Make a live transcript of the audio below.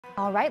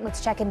All right,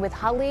 let's check in with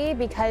Holly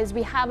because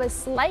we have a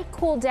slight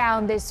cool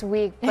down this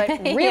week, but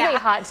really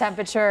hot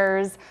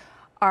temperatures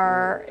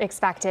are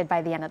expected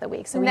by the end of the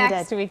week. So we next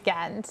need to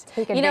weekend.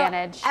 Take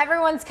advantage.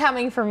 Everyone's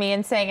coming for me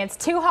and saying it's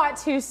too hot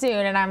too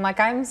soon. And I'm like,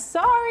 I'm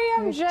sorry,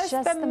 I'm just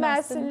the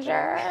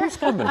messenger. Who's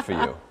coming for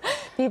you?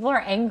 People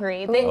are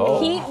angry. The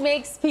heat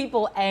makes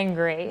people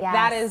angry. Yes.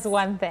 That is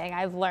one thing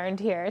I've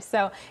learned here.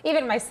 So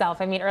even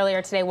myself, I mean,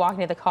 earlier today walking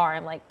to the car,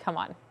 I'm like, come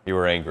on. You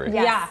were angry.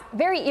 Yes. Yeah.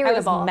 Very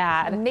irritable. I was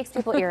mad. It makes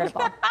people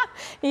irritable.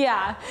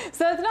 Yeah,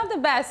 so it's not the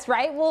best,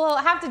 right? We'll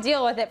have to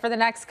deal with it for the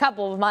next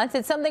couple of months.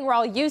 It's something we're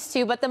all used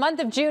to, but the month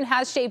of June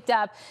has shaped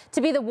up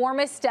to be the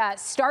warmest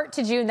start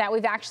to June that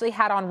we've actually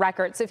had on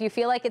record. So if you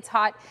feel like it's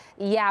hot,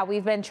 yeah,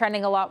 we've been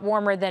trending a lot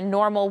warmer than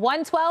normal.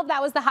 112,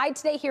 that was the high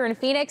today here in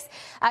Phoenix.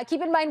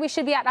 Keep in mind we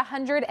should be at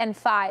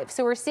 105.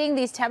 So we're seeing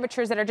these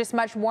temperatures that are just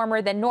much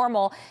warmer than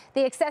normal.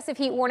 The excessive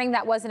heat warning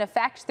that was in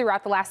effect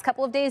throughout the last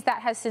couple of days,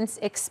 that has since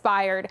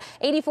expired.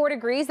 84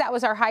 degrees, that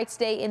was our high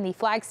today in the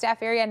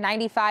Flagstaff area,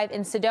 95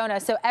 in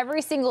Sedona. So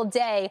every single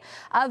day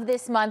of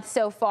this month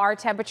so far,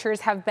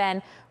 temperatures have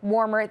been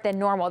warmer than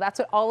normal. That's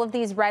what all of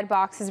these red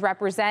boxes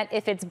represent.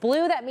 If it's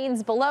blue, that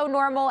means below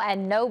normal,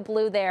 and no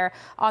blue there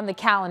on the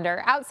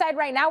calendar. Outside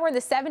right now, we're in the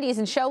 70s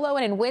in Show Low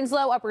and in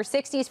Winslow, upper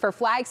 60s for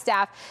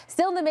Flagstaff,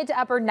 still in the mid to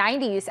upper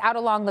 90s out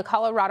along the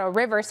Colorado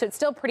River. So it's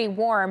still pretty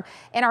warm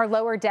in our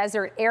lower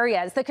desert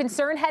areas. The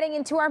concern heading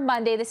into our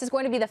Monday, this is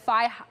going to be the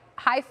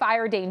high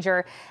fire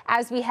danger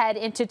as we head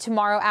into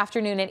tomorrow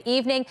afternoon and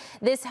evening.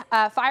 This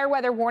fire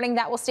weather warning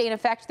that will stay in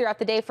effect throughout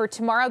the day for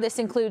tomorrow. This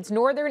includes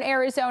northern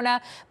Arizona,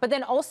 but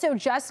then also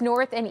just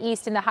north and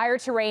east in the higher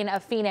terrain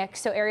of Phoenix.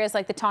 So areas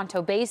like the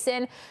Tonto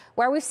Basin,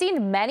 where we've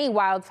seen many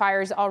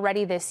wildfires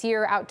already this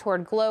year, out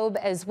toward Globe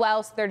as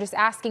well. So they're just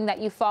asking that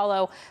you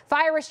follow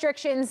fire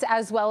restrictions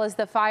as well as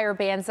the fire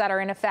bans that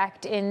are in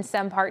effect in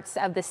some parts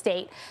of the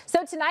state.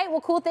 So tonight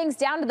we'll cool things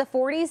down to the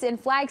 40s in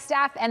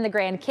Flagstaff, and the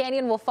Grand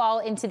Canyon will fall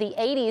into the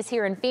 80s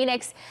here in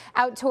Phoenix,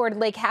 out toward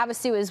Lake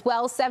Havasu as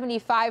well.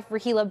 75 for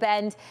Gila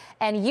Bend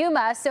and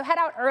Yuma. So head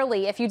out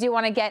early if you do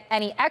want to get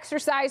any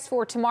exercise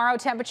for tomorrow.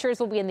 Temperatures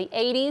will be in the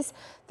 80s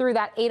through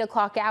that 8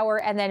 o'clock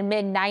hour, and then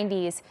mid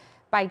 90s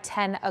by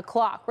 10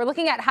 o'clock. We're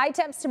looking at high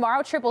temps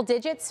tomorrow, triple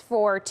digits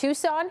for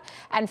Tucson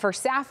and for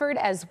Safford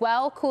as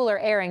well. Cooler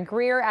air in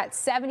Greer at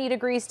 70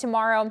 degrees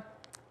tomorrow.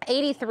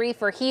 83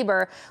 for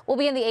Heber. We'll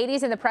be in the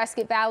 80s in the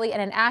Prescott Valley,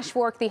 and in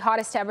Ashfork, the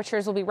hottest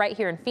temperatures will be right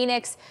here in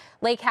Phoenix,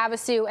 Lake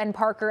Havasu and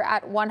Parker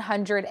at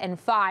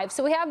 105.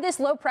 So we have this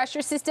low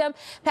pressure system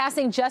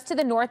passing just to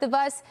the north of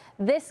us.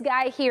 This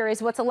guy here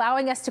is what's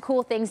allowing us to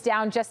cool things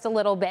down just a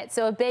little bit.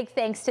 So a big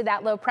thanks to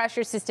that low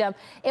pressure system.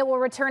 It will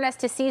return us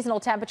to seasonal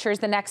temperatures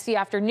the next few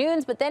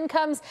afternoons, but then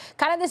comes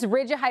kind of this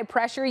ridge of high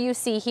pressure you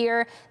see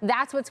here.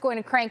 That's what's going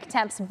to crank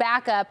temps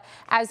back up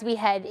as we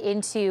head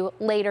into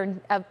later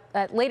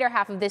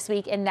half of this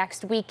week and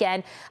next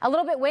weekend. A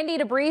little bit windy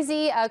to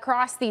breezy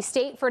across the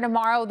state for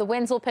tomorrow. The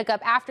winds will pick up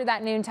after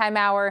that noontime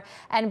hour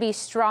and be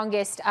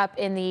strongest up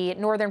in the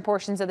northern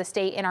portions of the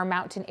state in our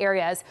mountain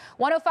areas.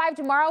 105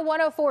 tomorrow,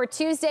 104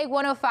 Tuesday,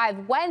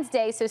 105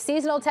 Wednesday. So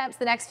seasonal temps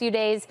the next few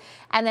days.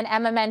 And then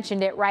Emma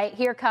mentioned it, right?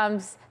 Here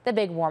comes the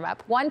big warm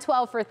up.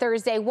 112 for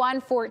Thursday,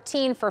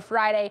 114 for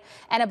Friday,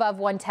 and above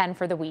 110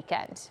 for the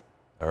weekend.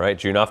 All right,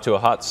 June off to a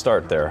hot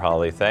start there,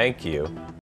 Holly. Thank you.